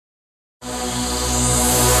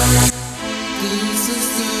is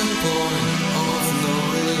the point of no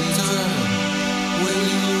return. When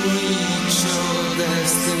you reach your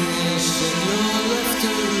destination, you're left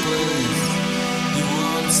to place. You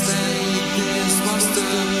won't stay, this was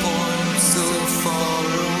the point, so far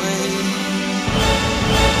away.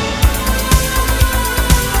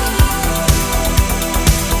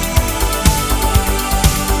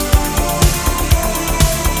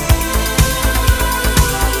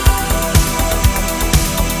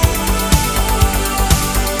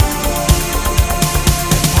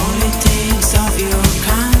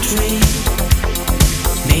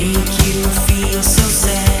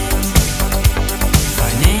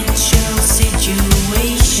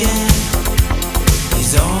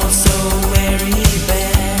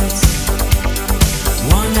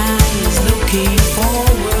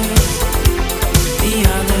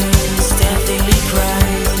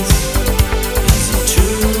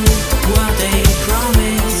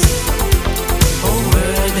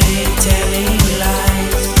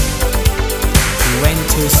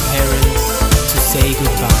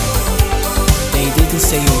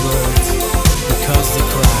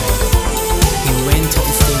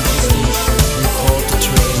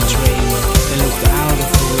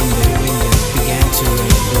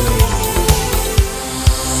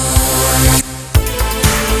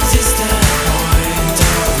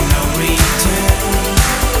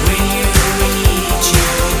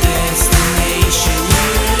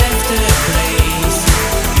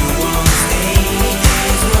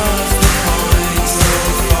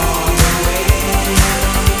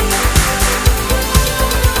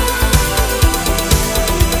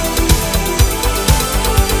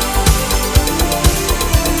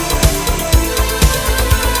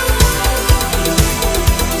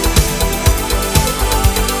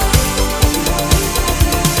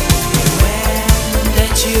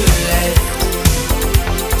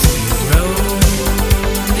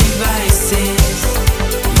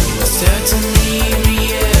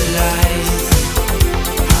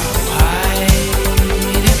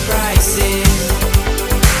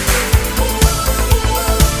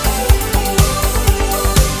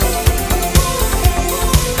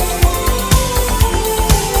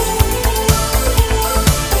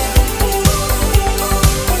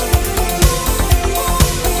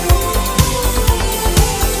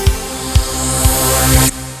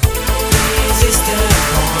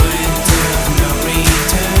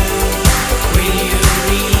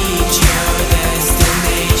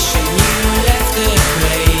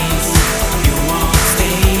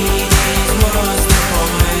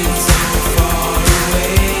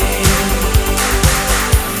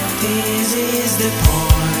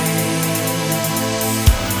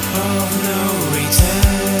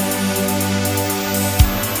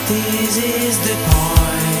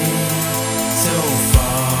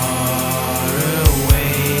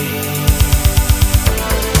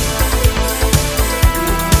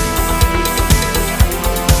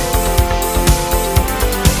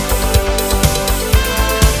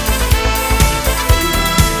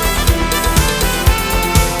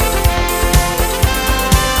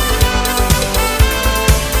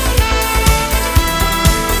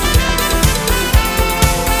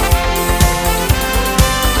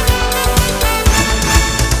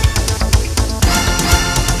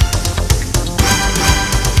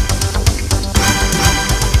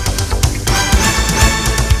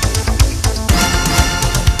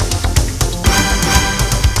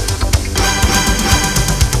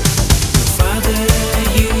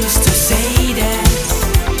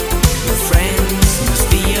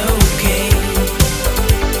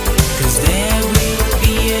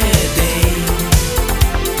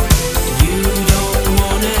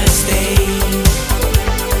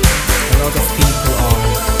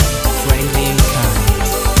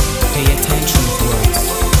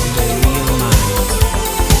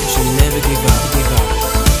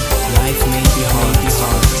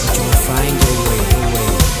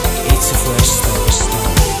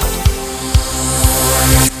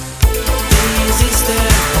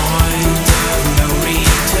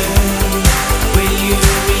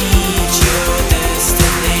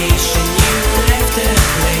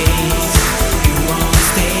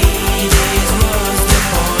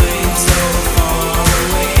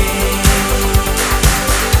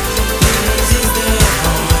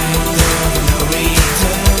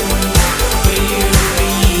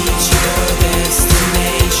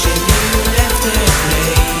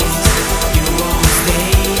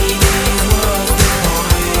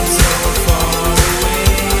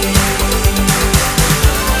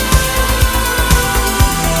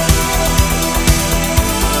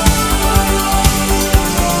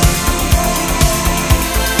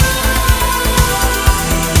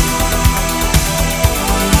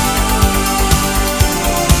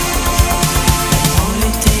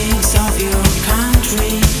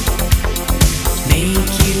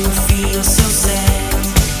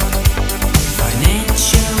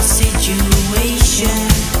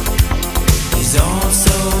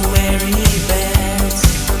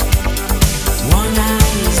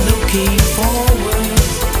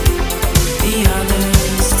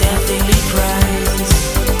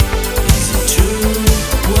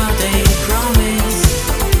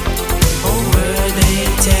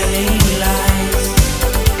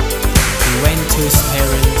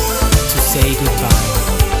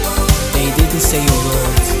 couldn't say a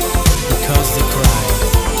word because they cried.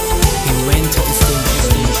 He went to the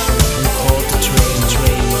station and called the train,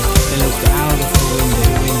 and looked out of the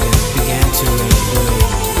window, began to rain.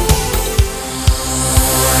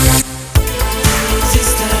 This is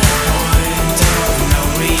the point of no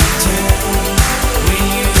return. When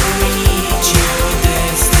you reach your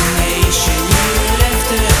destination, you left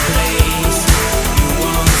the place you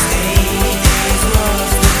once stayed. This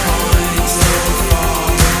was the point, so far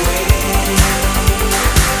away.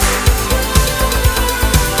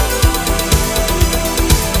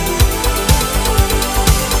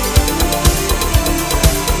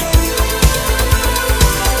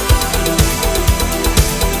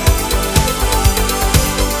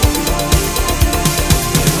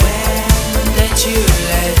 That you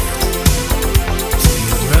left to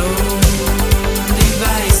your own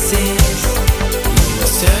devices, you will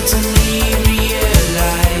certainly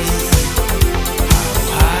realize how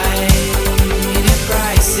high the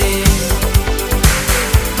price is.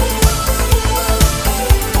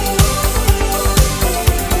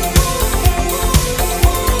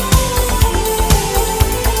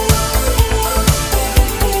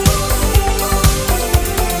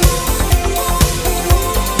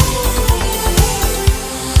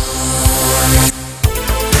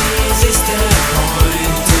 This is the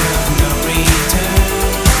point of no return.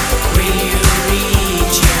 When you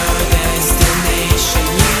reach your destination,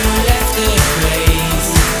 you left the place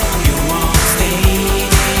you once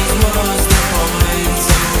stayed. It was the point,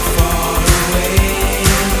 so far away.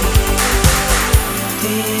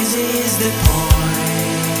 This is the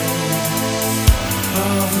point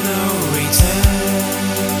of no return.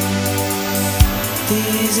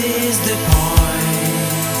 This is the point.